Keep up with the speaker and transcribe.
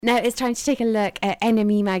Now it's time to take a look at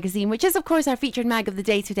NME Magazine, which is, of course, our featured mag of the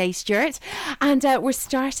day today, Stuart. And we're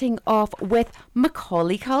starting off with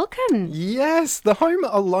Macaulay Culkin. Yes, the Home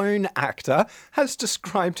Alone actor has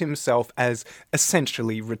described himself as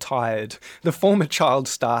essentially retired. The former child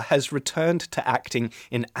star has returned to acting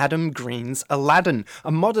in Adam Green's Aladdin, a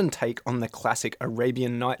modern take on the classic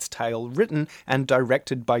Arabian Nights tale written and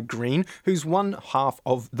directed by Green, who's one half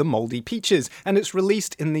of The Mouldy Peaches, and it's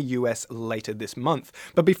released in the US later this month.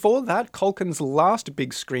 But before that, Culkin's last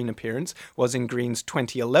big screen appearance was in Green's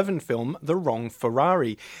 2011 film The Wrong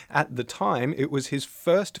Ferrari. At the time, it was his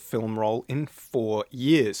first film role in 4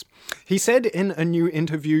 years. He said in a new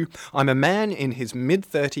interview, "I'm a man in his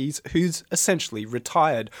mid-30s who's essentially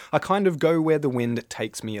retired. I kind of go where the wind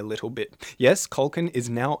takes me a little bit." Yes, Culkin is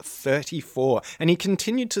now 34, and he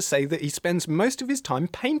continued to say that he spends most of his time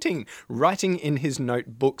painting, writing in his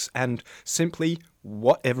notebooks, and simply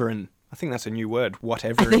whateverin'. I think that's a new word,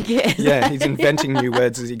 whatever. I think it is. Yeah, he's inventing new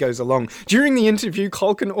words as he goes along. During the interview,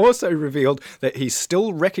 Culkin also revealed that he's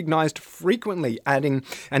still recognised frequently, adding,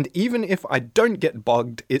 "And even if I don't get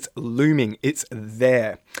bogged, it's looming, it's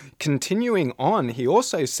there." Continuing on, he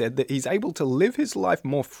also said that he's able to live his life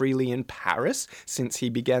more freely in Paris since he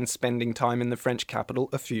began spending time in the French capital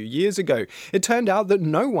a few years ago. It turned out that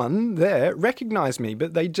no one there recognised me,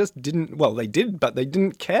 but they just didn't, well, they did, but they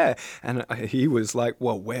didn't care. And he was like,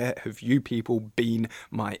 well, where have you people been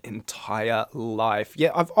my entire life? Yeah,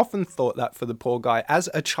 I've often thought that for the poor guy. As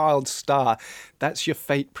a child star, that's your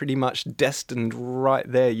fate pretty much destined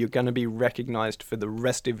right there. You're going to be recognised for the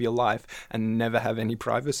rest of your life and never have any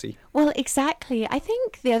privacy. Well, exactly. I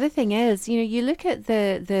think the other thing is, you look at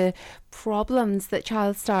the problems that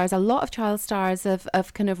a lot of child stars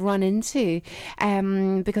have kind of run into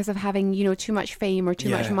because of having, too much fame or too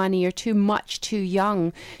much money or too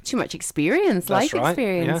young, too much experience, That's life right.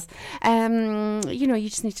 experience. Yeah. You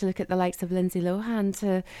just need to look at the likes of Lindsay Lohan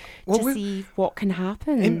to see what can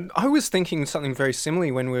happen. And I was thinking something very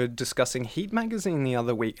similar when we were discussing Heat magazine the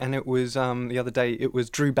other week, and it was the other day, it was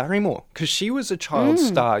Drew Barrymore, because she was a child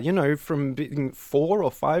star, from being 4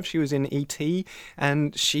 or 5, she was in E.T.,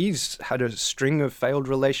 and she's had a string of failed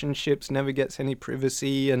relationships, never gets any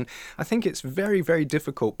privacy, and I think it's very, very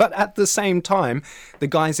difficult. But at the same time, the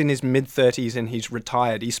guy's in his mid-30s and he's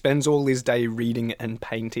retired. He spends all his day reading and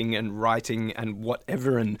painting and writing and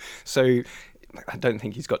whatever, and so I don't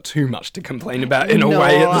think he's got too much to complain about in a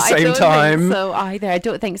way at the same time. I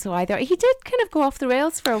don't think so either. He did kind of go off the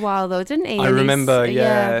rails for a while though, didn't he? I remember,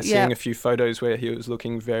 seeing a few photos where he was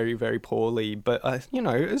looking very, very poorly. But,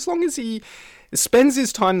 as long as he spends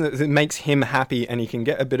his time that makes him happy and he can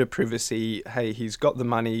get a bit of privacy, hey, he's got the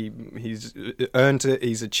money, he's earned it,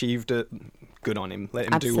 he's achieved it. Good on him. Let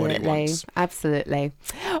him do what he wants. Absolutely.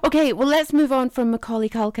 Okay, well, let's move on from Macaulay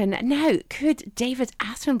Culkin. Now, could David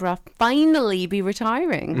Attenborough finally be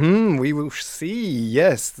retiring? We will see,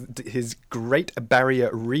 yes. His Great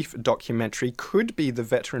Barrier Reef documentary could be the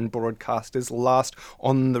veteran broadcaster's last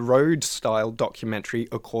on-the-road style documentary,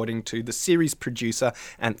 according to the series producer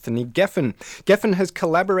Anthony Geffen. Geffen has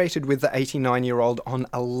collaborated with the 89-year-old on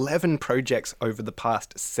 11 projects over the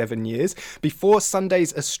past 7 years. Before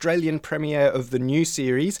Sunday's Australian premiere of the new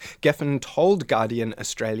series, Geffen told Guardian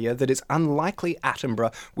Australia that it's unlikely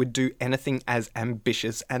Attenborough would do anything as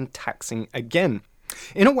ambitious and taxing again.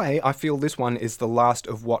 In a way, I feel this one is the last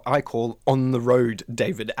of what I call on-the-road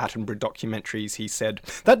David Attenborough documentaries, he said.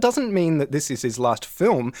 That doesn't mean that this is his last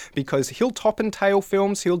film, because he'll top and tail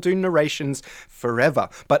films, he'll do narrations forever.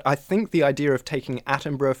 But I think the idea of taking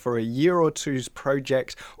Attenborough for a year or two's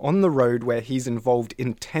project on the road where he's involved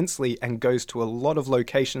intensely and goes to a lot of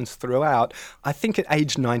locations throughout, I think at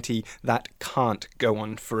age 90 that can't go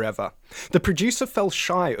on forever. The producer fell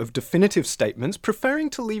shy of definitive statements, preferring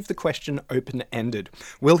to leave the question open-ended.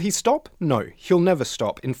 Will he stop? No, he'll never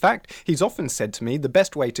stop. In fact, he's often said to me the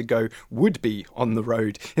best way to go would be on the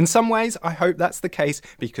road. In some ways, I hope that's the case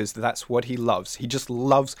because that's what he loves. He just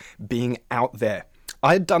loves being out there.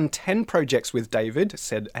 I had done 10 projects with David,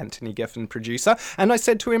 said Anthony Geffen, producer, and I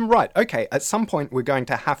said to him, right, okay, at some point we're going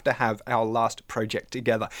to have our last project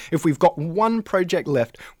together. If we've got one project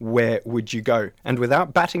left, where would you go? And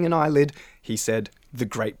without batting an eyelid, he said, the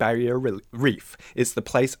Great Barrier Reef. It's the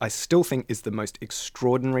place I still think is the most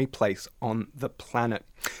extraordinary place on the planet.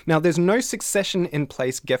 Now, there's no succession in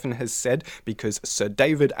place, Geffen has said, because Sir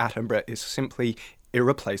David Attenborough is simply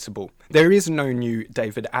irreplaceable. There is no new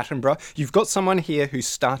David Attenborough. You've got someone here who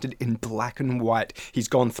started in black and white. He's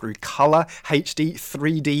gone through colour, HD,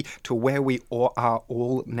 3D, to where we are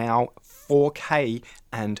all now 4K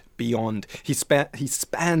and beyond. He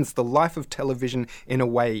spans the life of television in a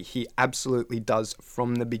way he absolutely does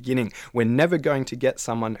from the beginning. We're never going to get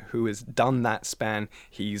someone who has done that span.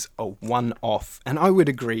 He's a one-off. And I would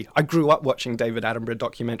agree. I grew up watching David Attenborough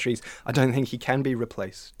documentaries. I don't think he can be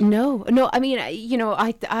replaced. No. I mean,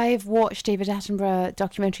 I've watched David Attenborough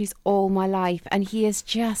documentaries all my life, and he is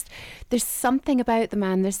just, there's something about the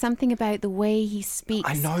man. There's something about the way he speaks.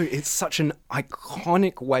 I know, it's such an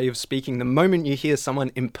iconic way of speaking. The moment you hear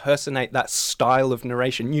someone impersonate that style of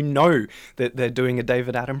narration, you know that they're doing a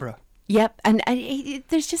David Attenborough. Yep, and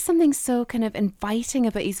there's just something so kind of inviting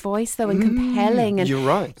about his voice, though, and compelling. And you're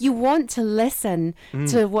right. You want to listen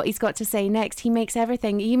to what he's got to say next. He makes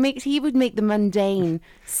everything. He would make the mundane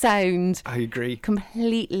sound. I agree.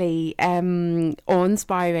 Completely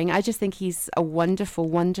awe-inspiring. I just think he's a wonderful,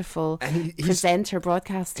 wonderful presenter,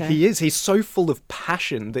 broadcaster. He is. He's so full of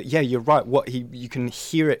passion that, yeah, you're right. You can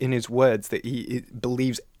hear it in his words that he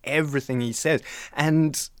believes everything he says.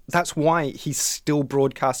 And that's why he's still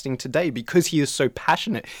broadcasting today, because he is so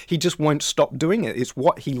passionate. He just won't stop doing it. It's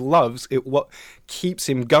what he loves. It's what keeps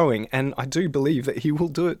him going. And I do believe that he will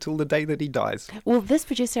do it till the day that he dies. Well, this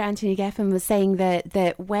producer, Anthony Geffen, was saying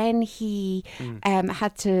that when he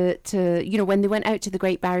had to, when they went out to the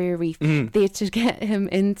Great Barrier Reef, they had to get him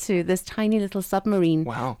into this tiny little submarine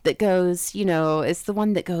that goes, it's the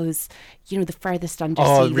one that goes, the furthest undersea.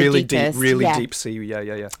 Oh, really deepest. Deep sea.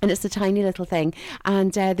 Yeah. And it's a tiny little thing.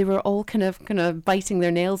 And they were all kind of biting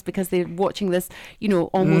their nails because they're watching this,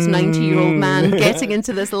 almost 90-year-old man getting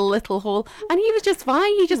into this little hole. And he was just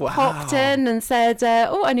fine. He just popped in and said,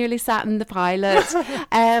 I nearly sat in the pilot.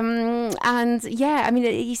 And yeah, I mean,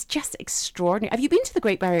 he's just extraordinary. Have you been to the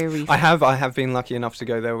Great Barrier Reef? I have been lucky enough to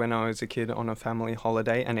go there when I was a kid on a family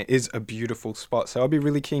holiday, and it is a beautiful spot. So I'll be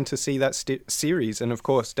really keen to see that series. And of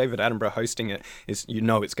course, David Attenborough hosting it is,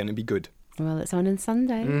 it's going to be good. Well, it's on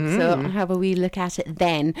Sunday, so I'll have a wee look at it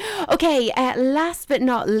then. Okay, last but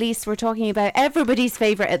not least, we're talking about everybody's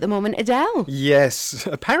favourite at the moment, Adele. Yes,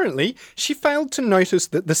 apparently she failed to notice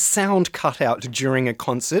that the sound cut out during a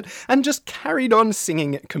concert and just carried on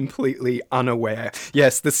singing it completely unaware.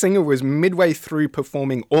 Yes, the singer was midway through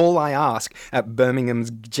performing All I Ask at Birmingham's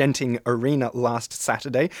Genting Arena last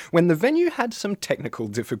Saturday when the venue had some technical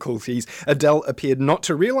difficulties. Adele appeared not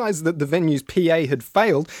to realise that the venue's PA had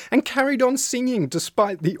failed and carried on singing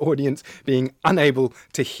despite the audience being unable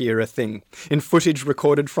to hear a thing. In footage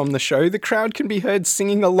recorded from the show, the crowd can be heard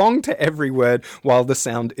singing along to every word while the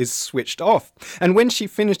sound is switched off. And when she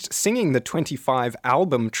finished singing the 25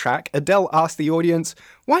 album track, Adele asked the audience,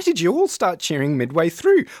 "Why did you all start cheering midway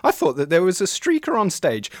through? I thought that there was a streaker on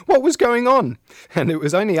stage. What was going on?" And it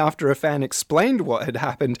was only after a fan explained what had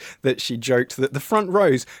happened that she joked that the front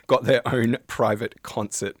rows got their own private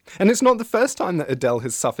concert. And it's not the first time that Adele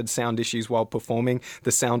has suffered sound issues while performing.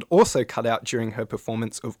 The sound also cut out during her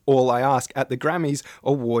performance of All I Ask at the Grammys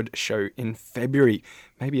award show in February.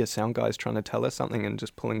 Maybe a sound guy's trying to tell her something and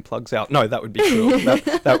just pulling plugs out. No, that would be cruel.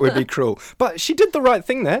 That would be cruel. But she did the right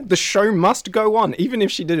thing there. The show must go on. Even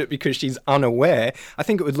if she did it because she's unaware, I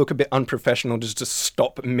think it would look a bit unprofessional just to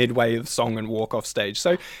stop midway of the song and walk off stage.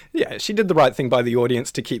 So, yeah, she did the right thing by the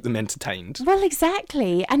audience to keep them entertained. Well,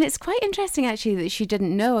 exactly. And it's quite interesting, actually, that she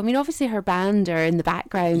didn't know. I mean, obviously her band are in the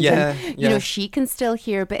background. Yeah, and, she can still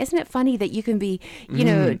hear. But isn't it funny that you can be,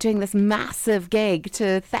 doing this massive gig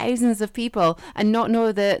to thousands of people and not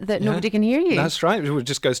know that nobody can hear you? That's right. It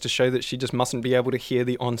just goes to show that she just mustn't be able to hear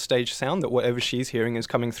the onstage sound, that whatever she's hearing is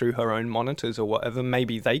coming through her own monitors or whatever.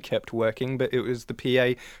 Maybe they kept working, but it was the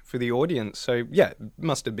PA for the audience. So, yeah, it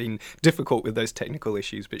must have been difficult with those technical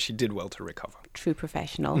issues, but she did well to recover. True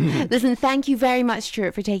professional. Listen, thank you very much,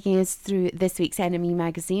 Stuart, for taking us through this week's NME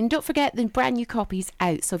magazine. Don't forget the brand new copy's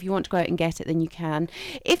out, so if you want to go out and get it, then you can.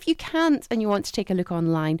 If you can't and you want to take a look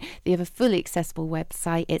online, they have a fully accessible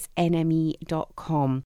website. It's nme.com.